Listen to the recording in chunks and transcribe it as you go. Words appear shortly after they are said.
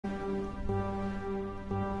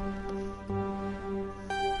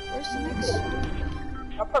pickaxe.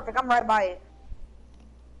 Oh, perfect. I'm right by it.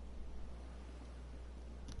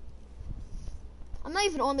 I'm not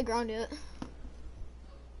even on the ground yet.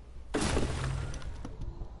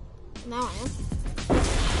 Now I am.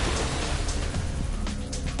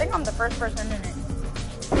 I think I'm the first person in it.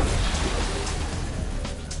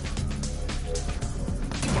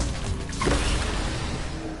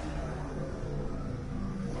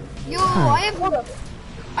 Yo, I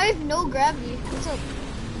have no gravity. What's up?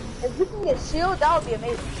 If we can get shield, that would be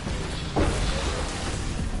amazing.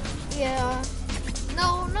 Yeah.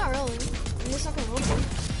 No, not really. I'm just not gonna roll for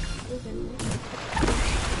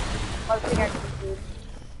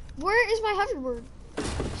Where is my hoverboard?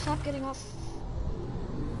 Stop getting off.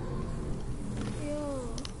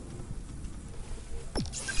 Yo.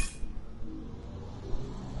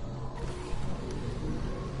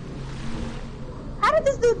 How did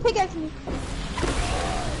this dude pickaxe me?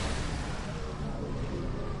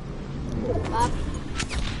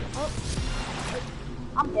 Oh.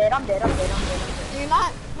 I'm dead. You're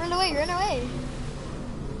not. Run away.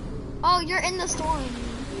 Oh, you're in the storm.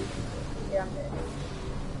 Yeah, I'm dead.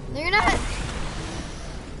 No, you're not.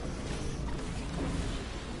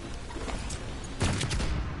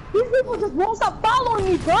 These people just won't stop following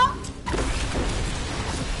me, bro.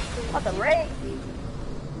 What the raid?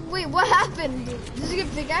 Wait, what happened? Did you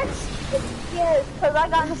get pickaxe? Yes, because I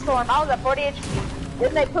got in the storm. I was at 40 HP.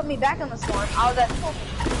 Then they put me back in the storm. I was at 12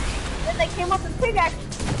 HP. Then they came up and pickaxed me.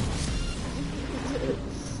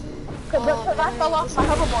 Because I fell off my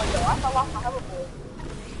hoverboard, though.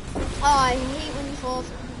 Oh, I hate when you fall off.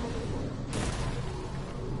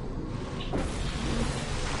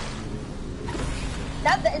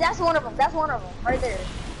 That's one of them. Right there.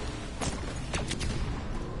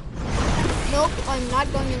 Nope, I'm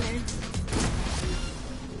not going in there.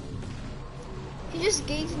 He just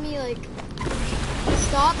gave me like,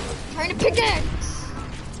 stop trying to pickaxe.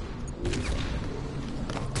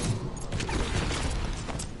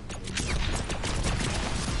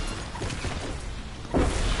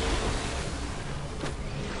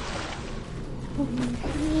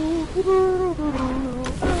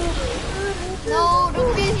 No,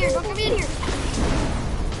 don't come in here,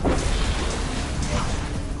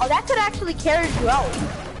 Oh, that could actually carry you out.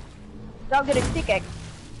 Without getting pickaxe.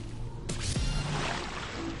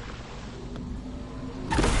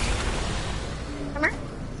 Come here.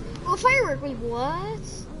 Oh, firework, wait, what?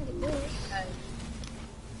 I'm gonna get this.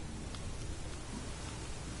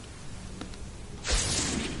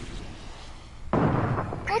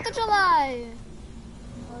 4th of July!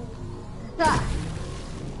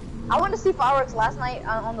 I went to see fireworks last night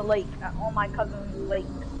on the lake, on my cousin's lake.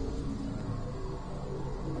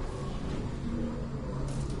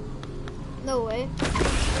 No way.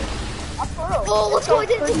 That's for real. Oh, let's go! I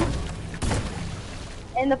did it!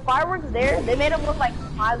 And the fireworks there, they made them look like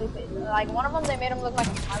smiley faces. Like one of them, they made them look like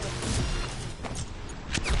a smiley face.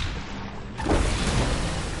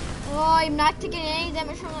 Oh, I'm not taking any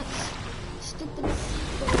damage from that stupid.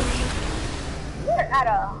 We're at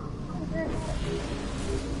a.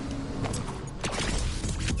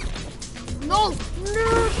 No!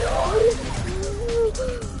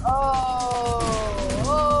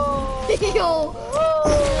 Yo!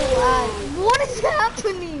 What is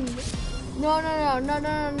happening? No,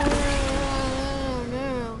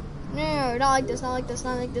 not like this,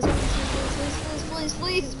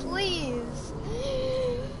 please.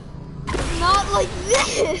 Not like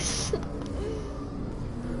this!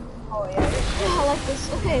 Oh yeah. I like this,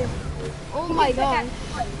 okay. Oh my god.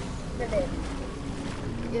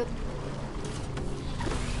 Yep.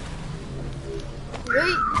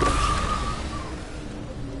 Wait.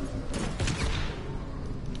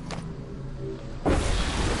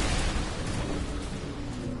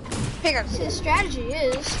 His strategy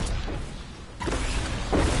is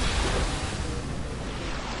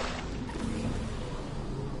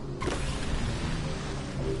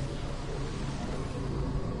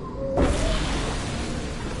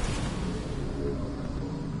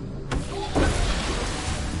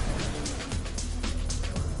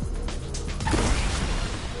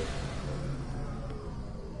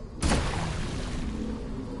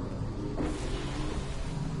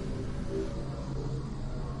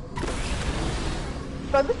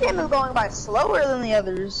But this game is going by slower than the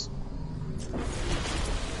others.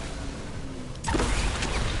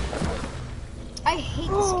 I hate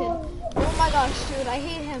this kid. Oh my gosh, dude, I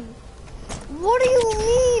hate him. What do you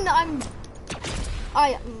mean? How did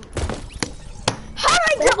I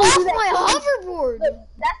get off my hoverboard? Look,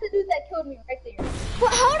 that's the dude that killed me right there.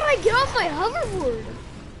 But how did I get off my hoverboard?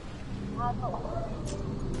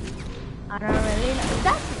 I don't really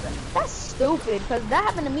know. That's stupid, because that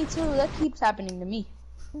happened to me too. That keeps happening to me.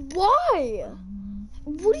 Why?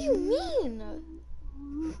 What do you mean?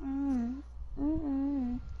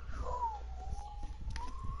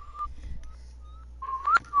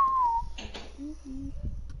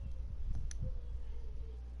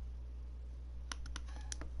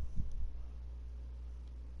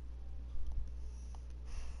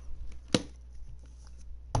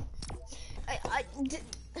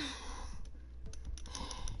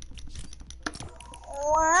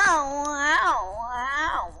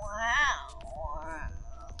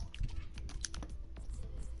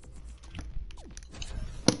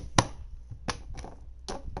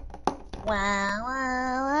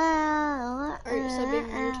 Alright, stop being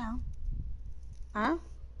weird. Huh?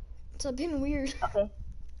 Stop being weird. Okay.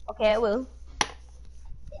 Okay, I will.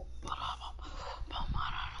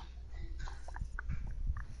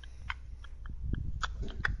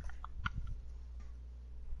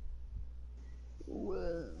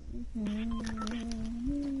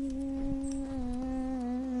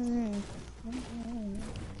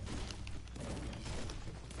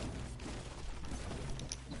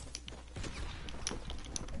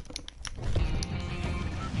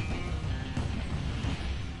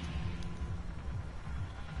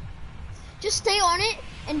 Just stay on it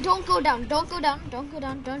and don't go down. Don't go down. Don't go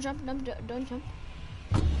down. Don't jump. Don't jump.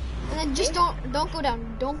 And then just don't go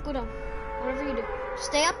down. Don't go down. Whatever you do,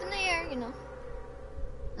 stay up in the air. You know.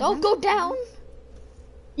 Don't go down.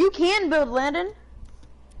 You can build, Landon.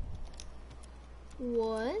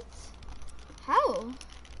 What? How?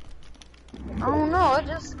 I don't know. It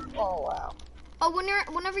just. Oh wow. Oh,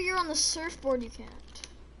 whenever you're on the surfboard, you can't.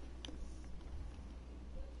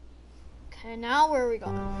 Okay, now where are we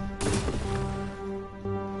going?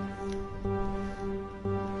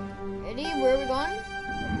 Ready? Where are we going?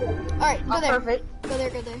 All right, go there. Perfect. Go there.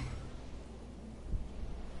 Go there.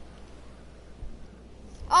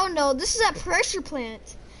 Oh no, this is that pressure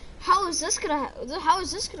plant. How is this gonna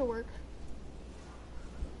work?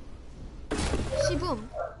 See, boom.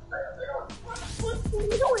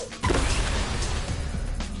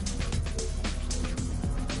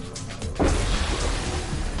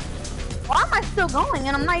 Why am I still going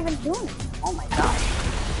and I'm not even doing it? Oh my god.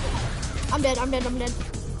 I'm dead. I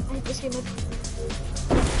hate this game.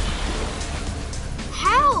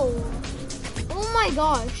 How? Oh my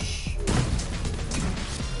gosh.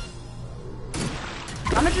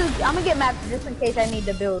 I'm gonna get mapped just in case I need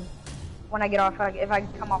to build when I get off, if I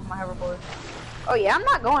come off my hoverboard. Oh yeah, I'm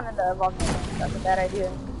not going into the volcano. That's a bad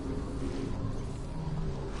idea.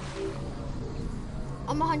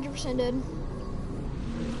 I'm 100% dead.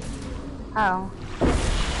 Oh.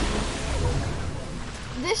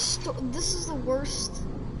 This is the worst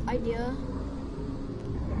idea.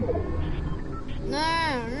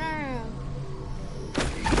 No.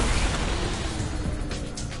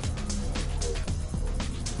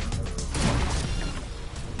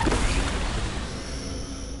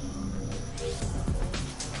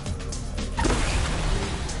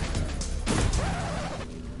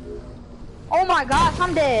 Oh my gosh,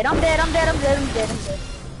 I'm dead. I'm dead.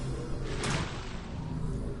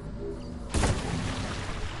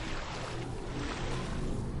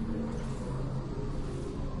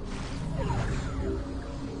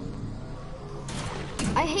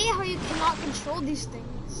 I hate how you cannot control these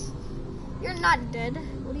things. You're not dead.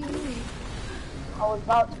 What do you mean? I was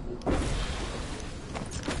about to be.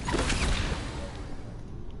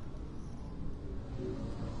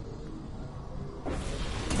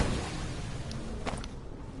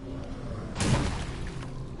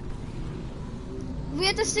 We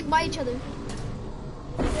have to stick by each other.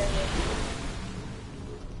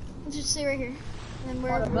 Let's just stay right here. And then we're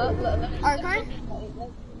our car.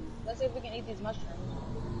 Let's see if we can eat these mushrooms.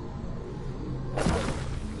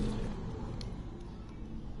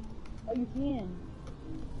 Oh, you can.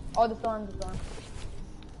 Oh, the storm.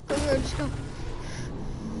 Go here, just go.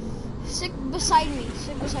 Stick beside me.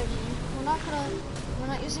 We're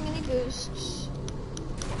not using any boosts.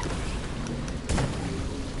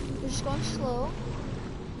 We're just going slow.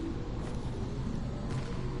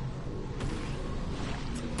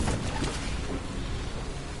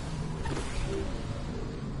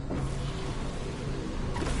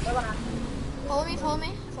 Follow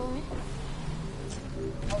me.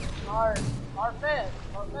 Hard fit.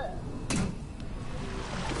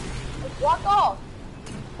 It's blocked off.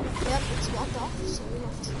 Yep, it's blocked off, so we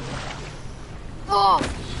have to.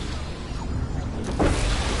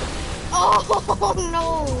 Oh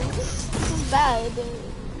no! This is bad.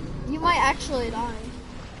 You might actually die.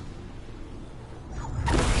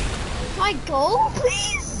 Can I go,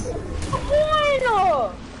 please? Come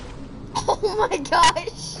on! my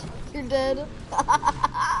gosh. You're dead.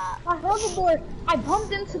 My hoverboard, I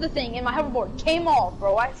bumped into the thing and my hoverboard came off,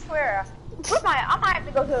 bro. I swear. I might have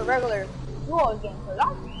to go to a regular duo game because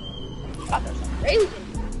I'm about to some crazy.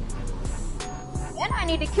 And I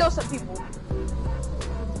need to kill some people.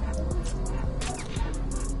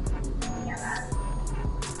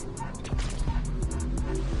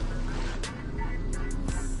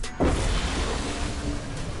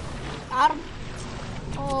 Got him.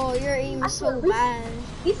 Oh, your aim is so bad.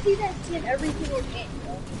 You see that in every single game,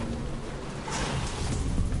 bro.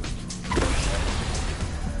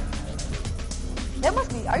 That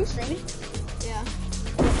must be, are you streaming? Yeah.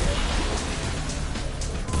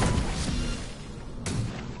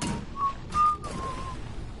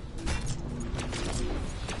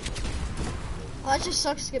 Oh, that just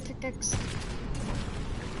sucks to get pickaxe.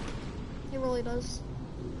 It really does.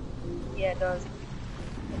 Yeah, it does.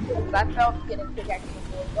 I felt getting pickaxe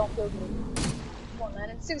before. Don't feel good. Come on, man.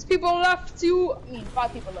 And 6 people left.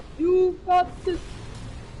 5 people left. You got this.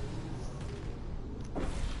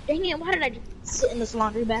 Dang it, why did I just sit in this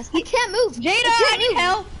laundry basket? I can't move. Jada, I need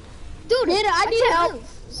help. Dude, Jada, I need help. Move.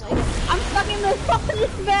 I'm stuck in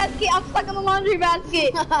this basket. I'm stuck in the laundry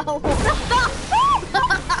basket.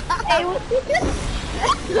 Hey, what?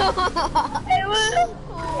 Hey, what?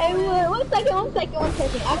 Hey, what? 1 second. I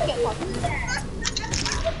can't talk.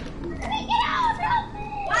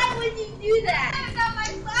 Why would you do that? I got my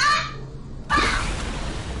spot.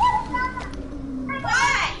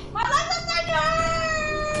 Why? My legs are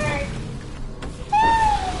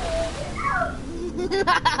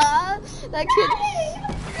That kid.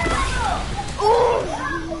 Oh!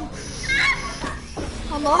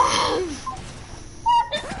 I'm alive.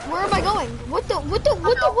 Where am I going? What the? What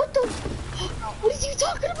are you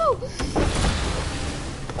talking about?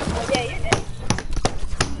 Oh, yeah, you're dead.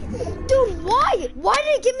 Dude, why? Why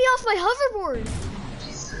did it get me off my hoverboard?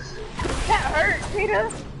 That hurt, Peter.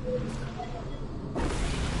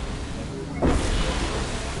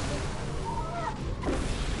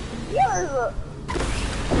 Yeah.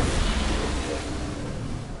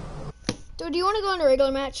 Dude, do you want to go into a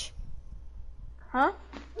regular match? Huh?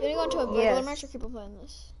 Do you want to go into a regular match or keep on playing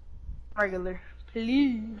this? Regular.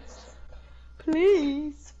 Please.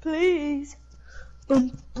 Please. Please.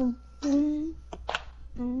 Boom, boom, boom.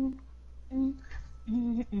 Boom, boom,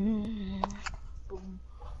 boom, boom, boom,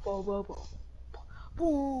 boom,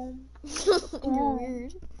 boom. You're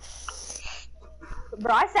weird.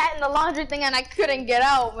 Bro, I sat in the laundry thing and I couldn't get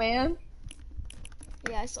out, man.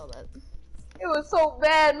 Yeah, I saw that. It was so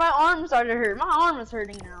bad. My arm started to hurt. My arm is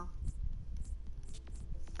hurting now.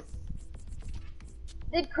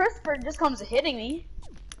 Did Christopher just comes hitting me?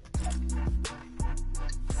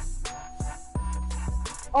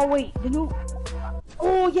 Oh wait, the new.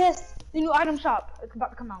 Oh yes, the new item shop. It's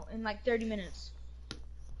about to come out in like 30 minutes.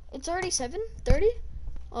 It's already 7:30?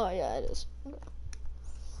 Oh yeah, it is.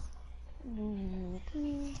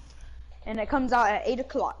 Okay. And it comes out at 8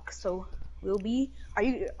 o'clock. So we'll be. Are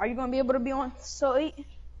you gonna be able to be on so 8?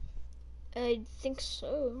 I think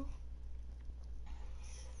so.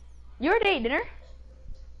 You already ate dinner?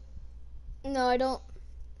 No, I don't.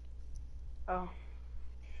 Oh.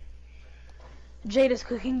 Jada's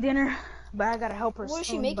cooking dinner, but I gotta help her. What is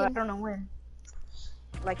she soon, making? But I don't know when.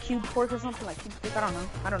 Like cube pork or something, like cube steak. I don't know.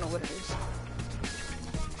 I don't know what it is.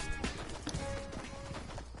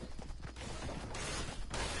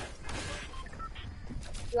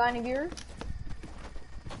 You got any viewers?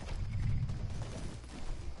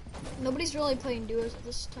 Nobody's really playing duos at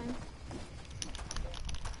this time.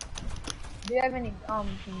 Do you have any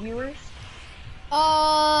viewers?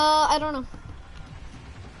 I don't know.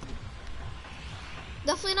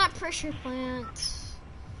 Definitely not Pressure Plant.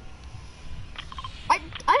 I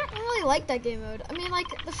don't really like that game mode. I mean, like,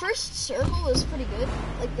 the first circle is pretty good.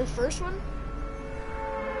 Like, the first one.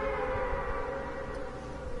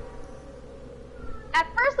 At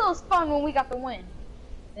first it was fun when we got the win.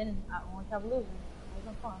 Then when we kept losing, it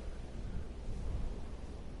wasn't fun.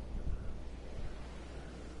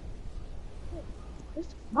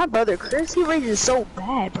 My brother Chris, he rages so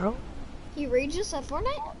bad, bro. He rages at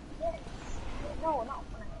Fortnite? No, not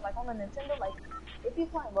Fortnite. Like on the Nintendo, like if he's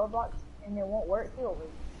playing Roblox and it won't work, he'll rage.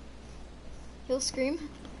 He'll scream?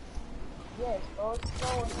 Yes, bro. It's so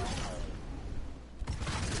annoying.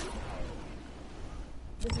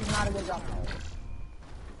 This is not a good job.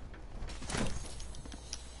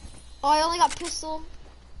 Oh, I only got pistol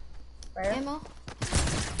Where? ammo.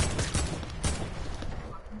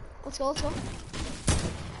 Let's go, let's go.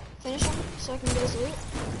 Finish him so I can get his loot.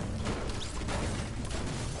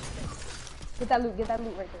 Get that loot right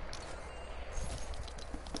there.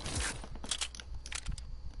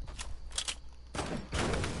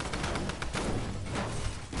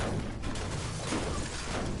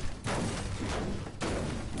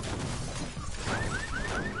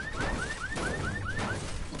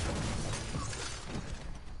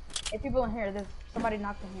 Hey, people in here. There's somebody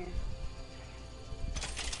knocked in here.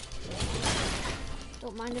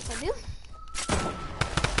 Don't mind if I do.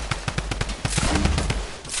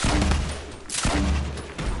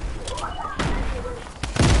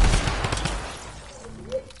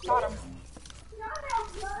 Got him.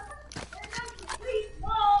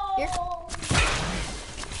 Here.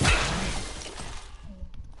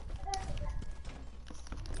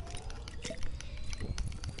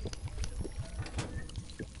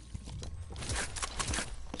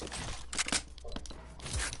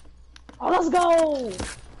 Oh, let's go!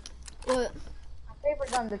 What? My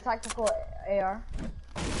favorite gun, the tactical AR.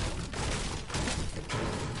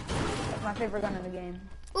 That's my favorite gun in the game.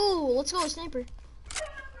 Ooh, let's go with sniper.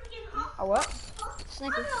 Oh, what?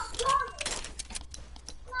 Sniper.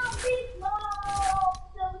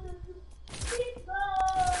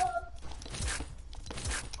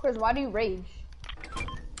 Chris, why do you rage?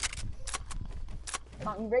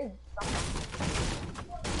 Don't you rage?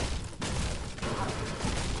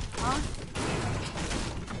 Huh?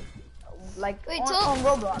 Like Wait, on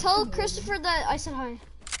Roblox. tell Christopher that I said hi.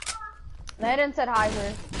 Landon said hi,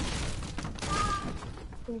 Chris.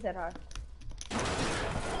 He said hi.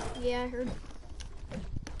 Yeah, I heard.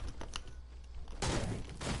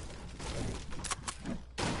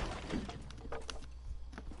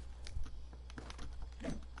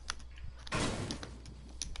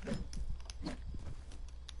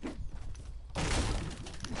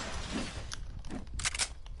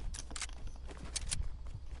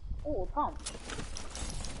 Oh, pump.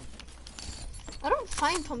 I don't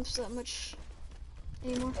find pumps that much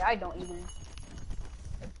anymore. Yeah, I don't either.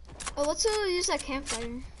 Oh, let's use that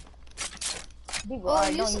campfire. People, Oh,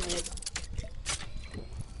 I don't use use it.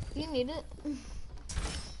 You need it.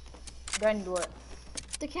 Do I need what?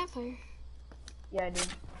 The campfire. Yeah, I do.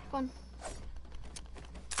 Fun.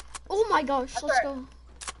 Oh my gosh, That's let's right. go.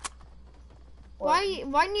 What?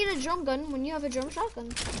 Why need a drum gun when you have a drum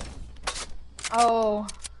shotgun? Oh,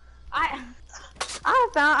 I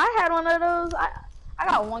had one of those. I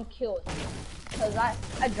got one kill because I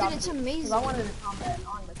dropped Dude, it's it 'cause amazing. I wanted to combat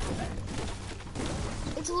on the combat.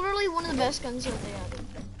 It's literally one of the best guns that they added.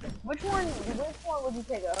 Which one would you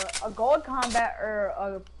take? A gold combat or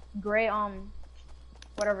a gray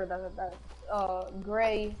whatever that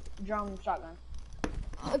gray drum shotgun?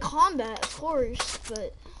 A combat, of course,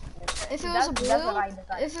 but if it was a That's what I blue,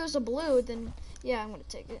 decided. if it was a blue, then yeah, I'm gonna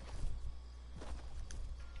take it.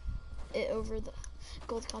 It over the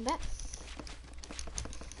gold combat.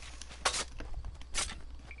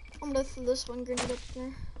 I'm gonna throw this one grenade up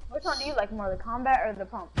there. Which one do you like more, the combat or the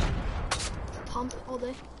pump? Pump all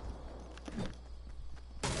day.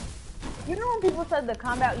 You know when people said the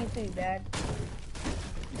combat used to be bad?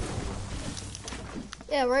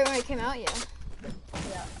 Yeah, right when it came out, yeah.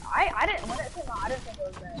 Yeah, I didn't, when it came out, I didn't think it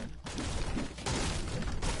was bad.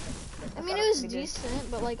 I mean, it was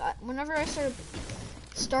decent, but like, whenever I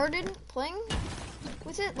started playing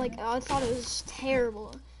with it, like, I thought it was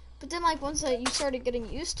terrible. But then, like, once you started getting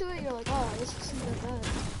used to it, you're like, oh, this isn't that bad.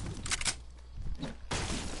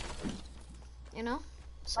 You know?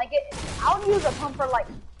 Like I would use a pump for like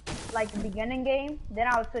the beginning game, then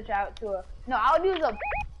I would switch out to a, no, I would use a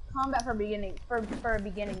combat for beginning, for a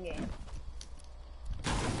beginning game.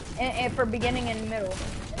 And for beginning and middle.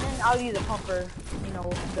 And then I'll use a pump for, you know,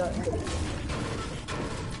 the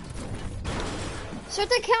Start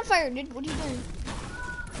that campfire, dude. What are you doing?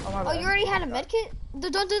 Oh, my Oh, bad. you already had a medkit?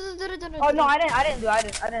 Don't. Oh no, I didn't.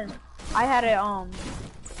 I had it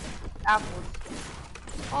apples.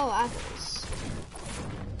 Oh, apples.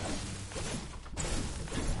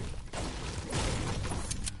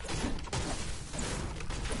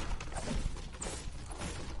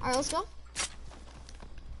 Alright, let's go. Alright.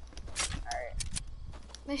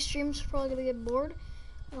 My stream's probably gonna get bored.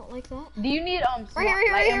 I don't like that. Do you need Right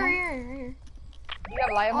here. Do you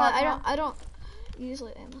have light Oh, ammo? I don't use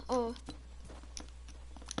light ammo. Oh,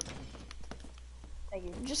 Thank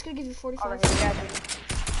you. I'm just gonna give you 45. Alright, here, yeah, dude.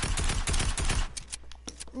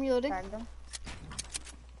 I'm reloading. Tagged them.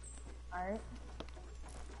 Alright.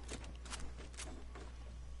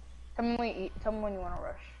 Tell me when you want to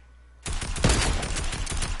rush.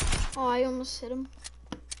 Oh, I almost hit him.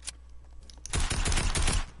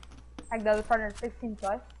 Like the other partner 16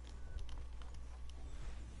 plus.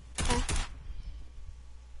 Okay.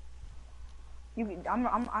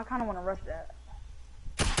 I kind of want to rush that.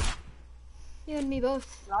 You and me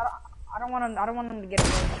both. I don't want him to get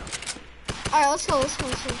away. Alright, let's go.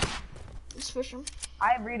 Let's push him.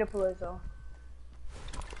 I have redeployed, so.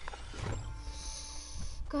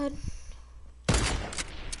 Go ahead.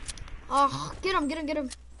 Oh, get him.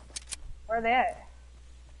 Where are they at?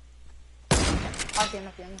 Okay,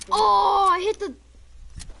 nothing. Oh, I hit the.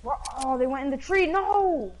 Oh, they went in the tree.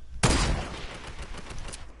 No.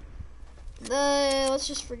 Let's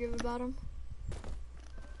just forgive about them.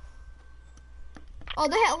 Oh,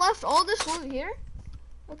 they had left all this loot here?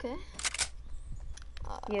 Okay.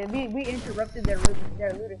 Yeah, we interrupted their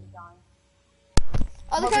looting time.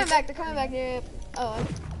 Oh, they're coming back. They're coming back. Yeah. Oh,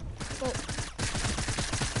 but.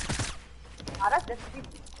 Ah, that's different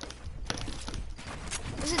people.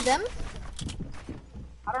 Is it them?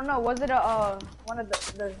 I don't know. Was it a one of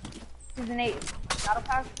the season 8 battle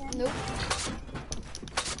pass games? Nope.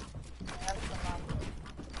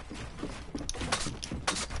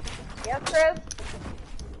 Yes, Chris.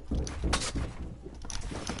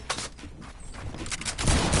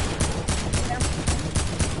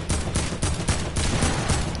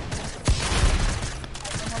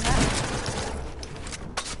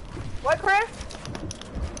 What, Chris?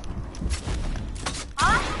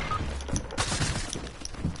 Huh?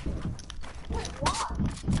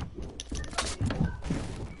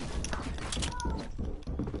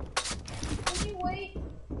 Can you wait?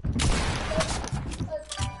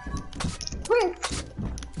 Chris!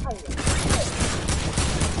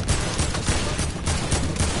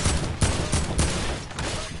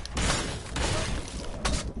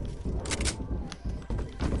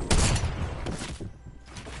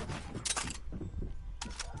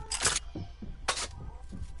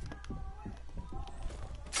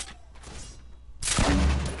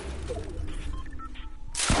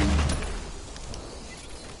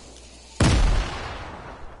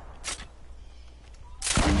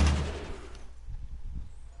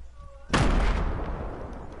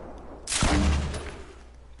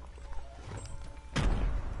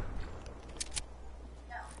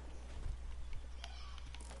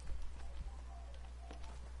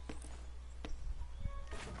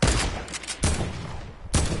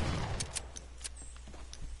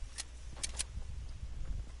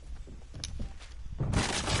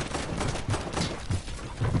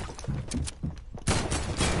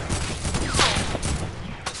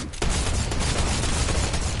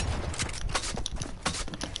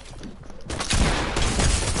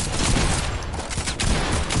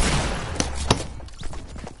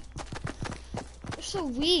 So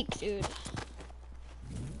weak, dude.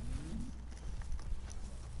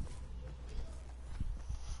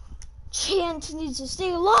 Chance needs to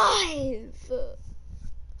stay alive.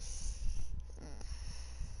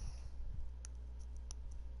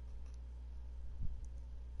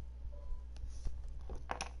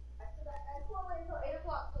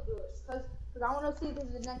 Because I want to see if this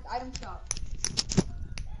is the next item shop.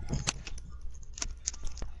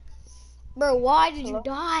 Bro, why did you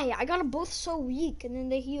die? I got them both so weak and then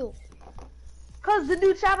they healed. Because the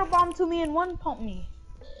dude shadow bombed to me and one pumped me.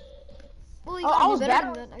 Well, you Oh, gotta I do was better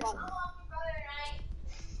better than that next time.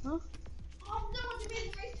 Huh?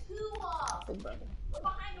 Big brother. We're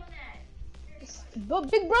behind on that. But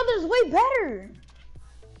Big Brother's way better.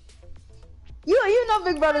 You know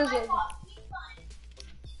Big Brother's way better.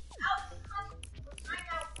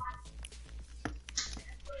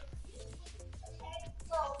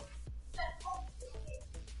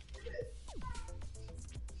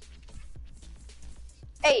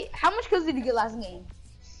 Hey, how much kills did you get last game?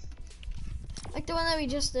 Like the one that we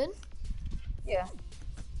just did? Yeah.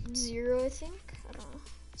 0, I think. I don't know.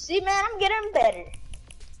 See, man, I'm getting better.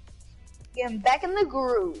 Getting back in the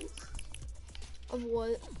groove. Of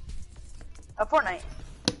what? Fortnite.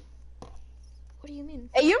 What do you mean?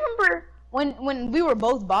 Hey, you remember when we were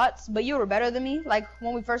both bots, but you were better than me? Like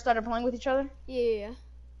when we first started playing with each other? Yeah.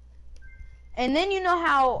 And then you know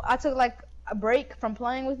how I took like a break from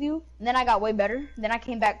playing with you, and then I got way better. Then I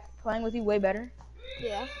came back playing with you way better.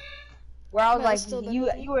 Yeah. Where I was But I was still like,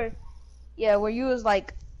 better than you were, yeah, where you was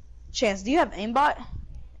like, Chance, do you have aimbot?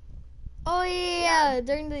 Oh yeah,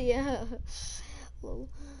 during the Lol.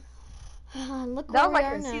 Look That where was we like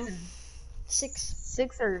are in now. season 6.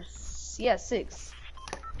 6.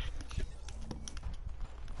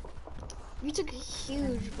 You took a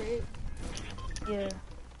huge break. Yeah.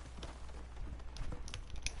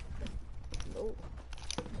 Oh.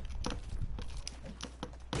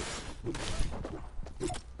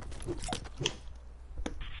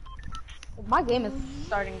 My game is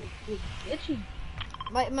starting to get itchy.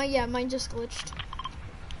 Mine just glitched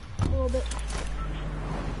a little bit.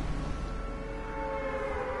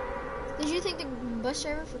 Did you take the bus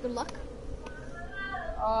driver for good luck?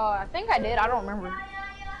 I think I did. I don't remember.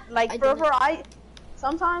 Like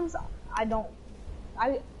sometimes I don't.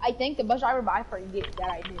 I think the bus driver, but I forget that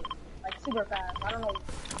I did. Like super fast. I don't know.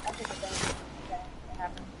 That's just a thing that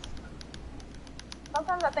happens.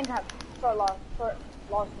 Sometimes I think I have short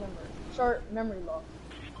lost memory. short memory loss.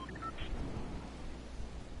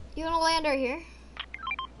 You wanna land right here?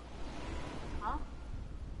 Huh?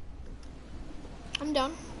 I'm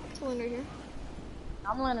down to land right here.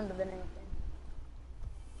 I'm landing the vending thing.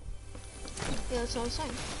 Yeah, that's what I was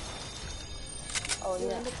saying. Oh You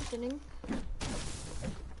yeah. land at the beginning.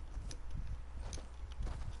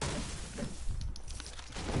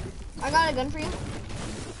 I got a gun for you.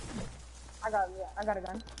 I got a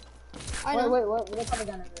gun. I know. Wait, what type of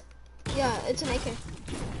gun is it? Yeah, it's an AK.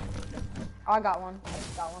 Oh, I got one.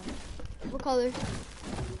 What color?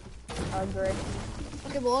 Gray.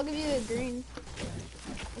 Okay, well I'll give you a green.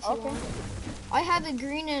 If you Okay. want. I have a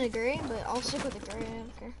green and a gray, but I'll stick with the gray. I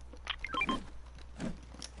don't care.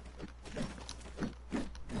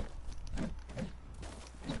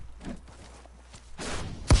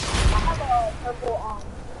 I have a purple,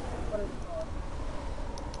 what is it called?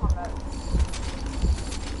 Combat.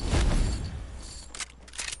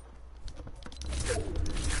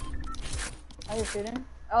 Are you shooting?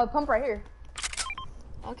 Oh, pump right here.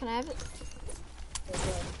 Oh, can I have it? Okay,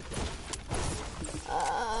 good.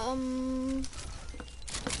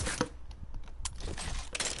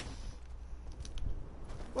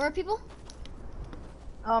 Where are people?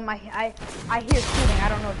 I hear shooting. I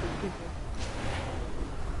don't know if it's people.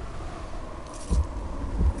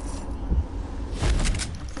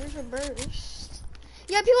 There's a burst.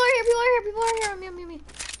 Yeah, people are here. People are here. People are here. Me.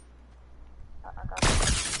 I got it.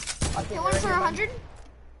 Okay, Hit one for 100.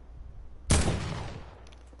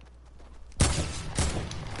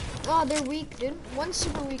 Oh, they're weak, dude. One's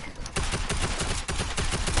super weak.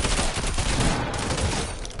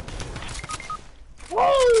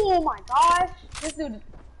 Oh my gosh! This dude.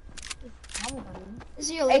 Is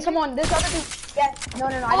he a laser? Hey, come on! This other dude. Yeah. No,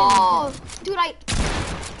 I Oh, dude, I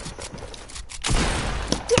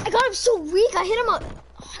got him so weak. I hit him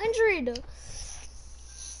 100.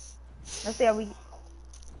 Let's see how we.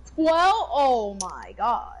 12. Oh my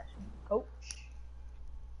gosh, coach.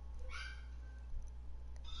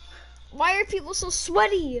 Why are people so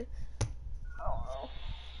sweaty? I don't know.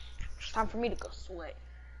 It's time for me to go sweat.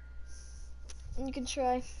 You can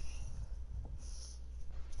try.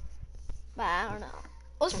 But I don't know.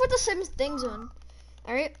 Let's put the same things on.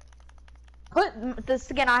 Alright? Put the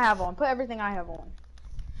skin I have on. Put everything I have on.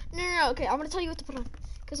 No. Okay, I'm gonna tell you what to put on.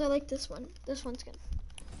 Because I like this one. This one's good.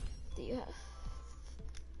 That you have.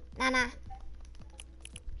 Nah.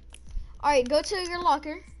 Alright, go to your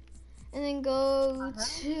locker. And then go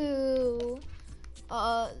to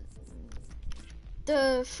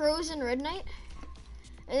the Frozen Red Knight.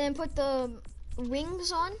 And then put the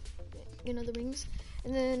wings on. You know, the wings.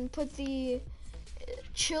 And then put the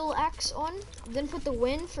Chill Axe on. Then put the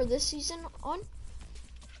win for this season on.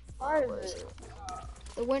 Where is it?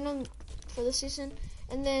 The win on for this season.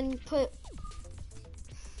 And then put.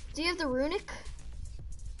 Do you have the Runic?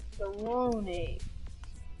 The runic.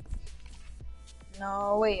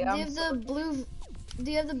 No, wait. Do you have the blue?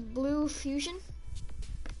 Do you have the blue fusion?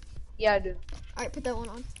 Yeah, I do. All right, put that one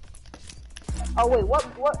on. Oh wait, what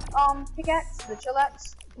pickaxe? The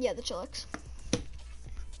chillax? Yeah, the Chillax.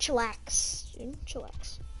 Chillax, dude.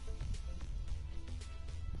 Chillax.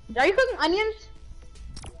 Are you cooking onions?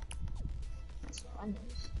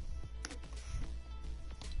 Onions.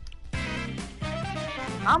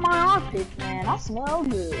 Not my armpits, man. I smell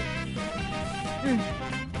good.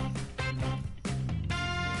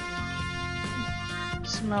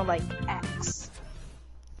 Smell like axe.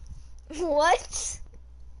 What?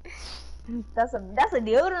 That's a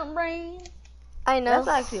deodorant brand. I know. That's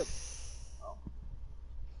actually.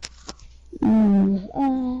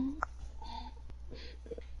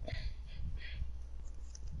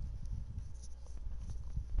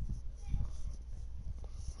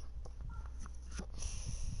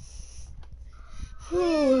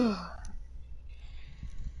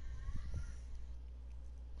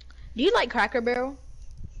 Do you like Cracker Barrel?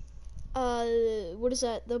 What is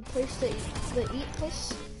that? The place that the eat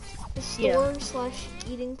place? The Yeah. store /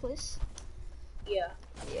 eating place? Yeah.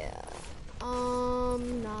 Yeah. Nah,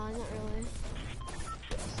 not really.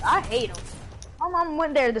 I hate them. My mom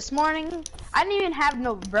went there this morning. I didn't even have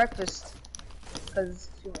no breakfast because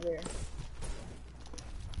she went there.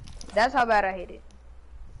 That's how bad I hate it.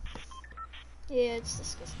 Yeah, it's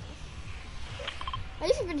disgusting. I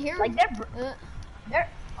haven't even here. Like their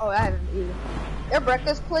oh, I haven't either. Their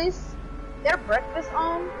breakfast place, their breakfast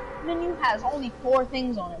menu has only 4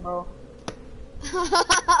 things on it, bro.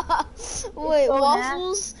 Wait, so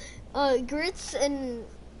waffles, grits, and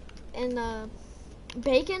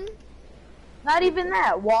bacon. Not even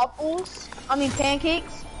that. Waffles. I mean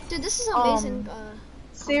pancakes. Dude, this is amazing.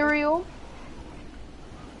 Cereal.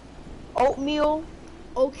 Oatmeal.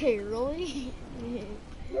 Okay, really?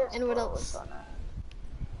 Yes, And what bro, else? it's on that.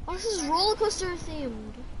 Oh, this is roller coaster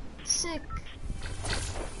themed. Sick.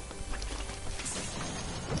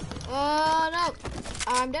 No.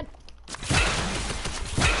 I'm dead.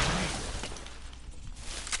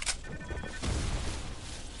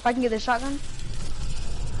 If I can get this shotgun.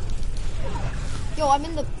 Yo, I'm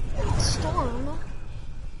in the storm.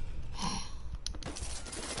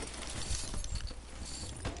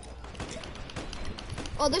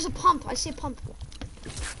 Oh, there's a pump. I see a pump.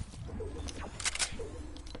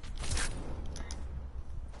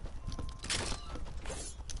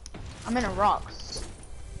 I'm in a rocks.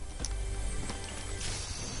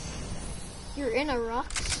 You're in a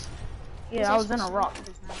rocks? Yeah, I was in a rock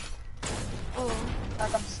just now. Oh.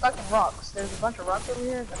 Like I'm stuck in rocks. There's a bunch of rocks over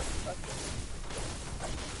here that I'm stuck in.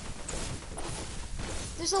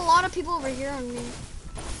 There's a lot of people over here on me.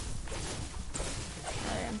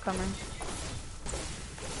 Alright, I'm coming.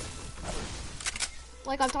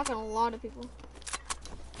 Like, I'm talking a lot of people.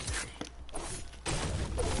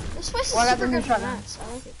 This place is Well, I got super the new good for shotgun. mats.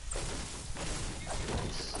 I like it.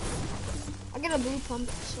 Nice. I get a blue pump,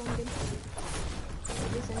 so I'm good.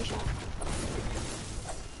 With any shot.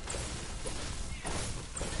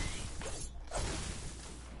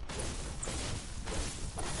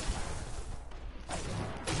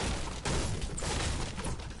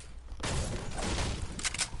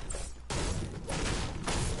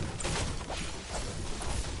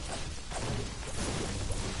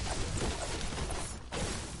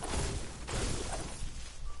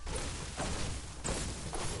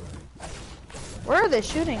 Where are they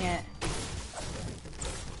shooting at?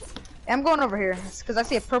 I'm going over here because I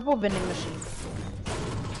see a purple vending machine.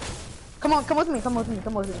 Come on, come with me, come with me,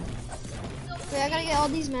 come with me. Wait, I gotta get all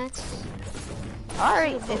these mats.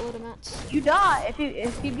 Alright, A boatload of mats. if you die, if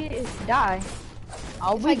you die,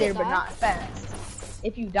 I'll If be I get there, but die? not fast.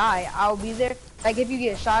 If you die, I'll be there. Like if you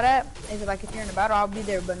get shot at, if like if you're in a battle, I'll be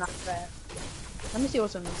there, but not fast. Let me see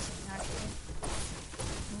what's in this.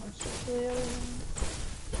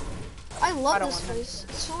 I love don't this want place.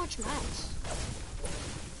 It's so much mats.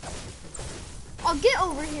 Oh, get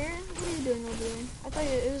over here. What are you doing over there? I thought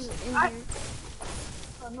it was in here.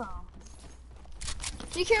 Oh no.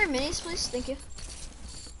 Do you carry minis, please? Thank you.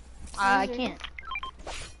 I There you can't. go.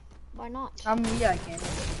 Why not? Yeah, I can.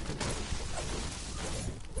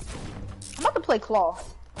 I'm about to play Claw.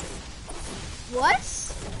 What?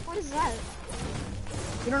 What is that?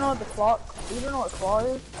 You don't know what the Claw? You don't know what Claw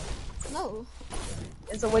is? No.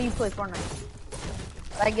 It's the way you play Fortnite.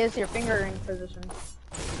 That gets your fingering position.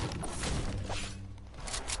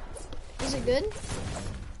 Is it good?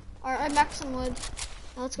 Alright, I'm back some wood.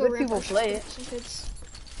 Now let's go Good ramp people our play it. some kids.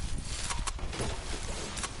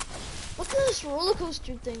 Look at this roller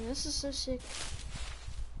coaster thing. This is so sick.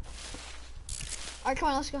 Alright, come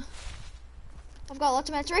on, let's go. I've got lots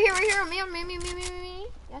of mats. Right here, me.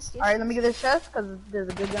 Yes, yes. Alright, let me get this chest because there's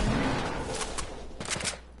a good gun in here.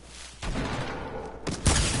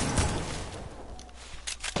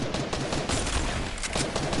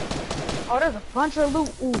 Oh, there's a bunch of loot.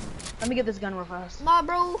 Ooh, let me get this gun real fast. Nah,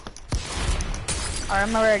 bro.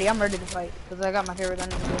 Alright, I'm ready to fight because I got my favorite gun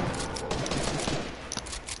in the game.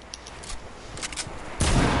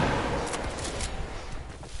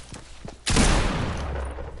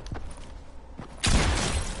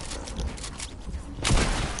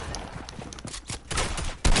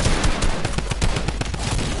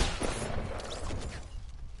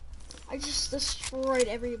 I just destroyed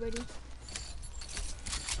everybody.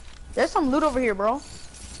 There's some loot over here, bro.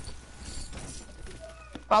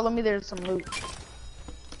 Follow me, there's some loot.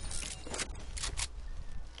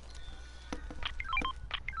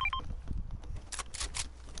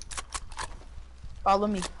 Follow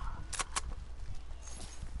me.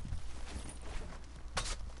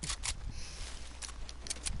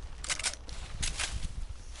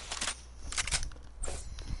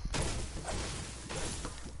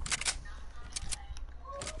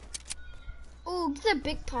 Oh, get that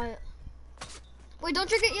big pot. Wait, don't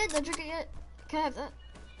drink it yet. Don't drink it yet. Can I have that?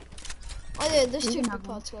 Oh yeah, there's You two can big have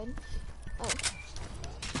one. pots, bud. Oh,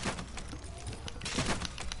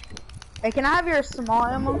 Hey, can I have your small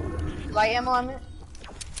ammo? Light ammo, I mean?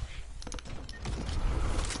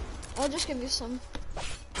 I'll just give you some.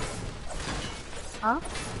 Huh?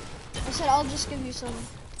 I said I'll just give you some.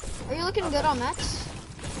 Are you looking good on mats?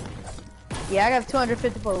 Yeah, I got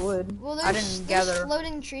 254 wood. Well, I there's didn't gather.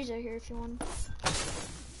 floating trees out here if you want.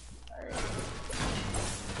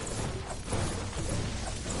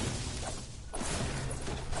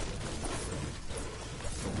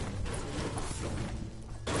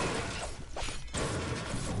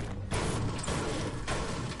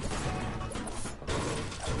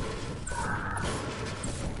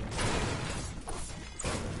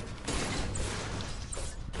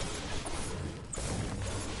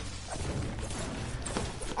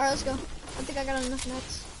 Alright, let's go. I think I got enough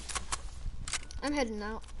nuts. I'm heading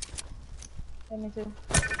out. Yeah, me too.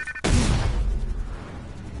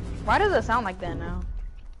 Why does it sound like that now?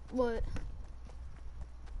 What?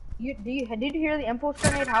 Did you hear the impulse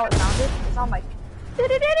grenade? How it sounded? It sounded like.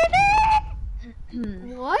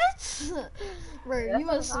 What? Bro, Yeah, you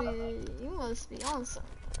that's must be on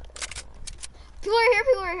something. People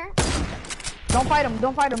are here. Don't fight him.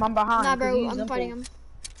 Don't fight him. I'm behind. Nah, bro, I'm fighting him.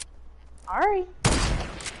 Alright.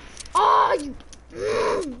 Oh, you.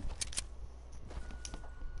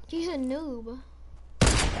 He's a noob.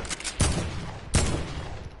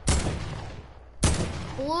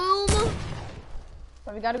 Bloom.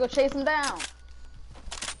 So we gotta go chase him down.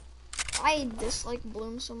 I dislike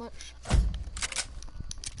Bloom so much.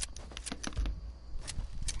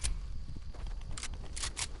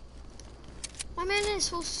 My man is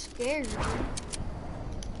so scared.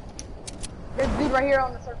 There's a dude right here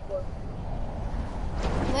on the surfboard.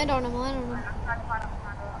 Land on him. I'm trying to find him.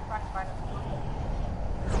 I'm trying to find him.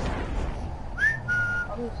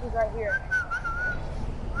 Oh, he's right here.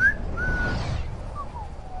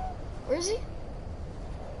 Where is he?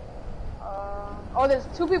 Oh, there's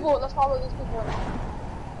two people. Let's follow these people.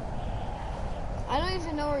 I don't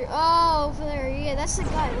even know where. Oh, over there. Yeah, that's the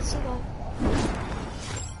guy.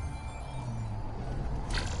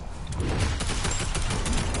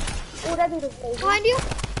 Oh, that dude is crazy. Behind you.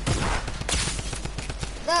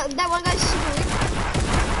 That one guy's super weak.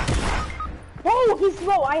 Whoa, he's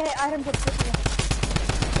slow. I had him put pushing him.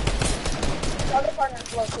 The other partner is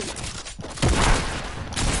slow too.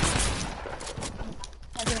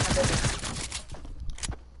 I'm doing my business.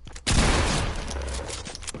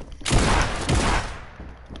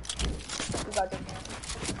 You got this, man.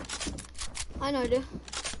 I know, dude.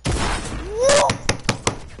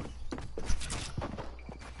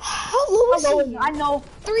 How low is he? I know.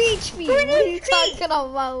 3 HP. What are you talking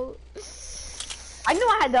about? I knew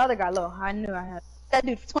I had the other guy low. I knew I had that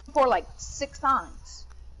dude 24 like 6 times.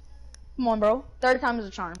 Come on, bro. 3rd time is a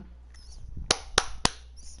charm.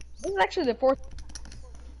 This is actually the 4th,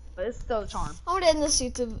 but it's still a charm. I'm gonna end this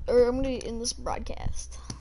YouTube, or I'm gonna end this broadcast.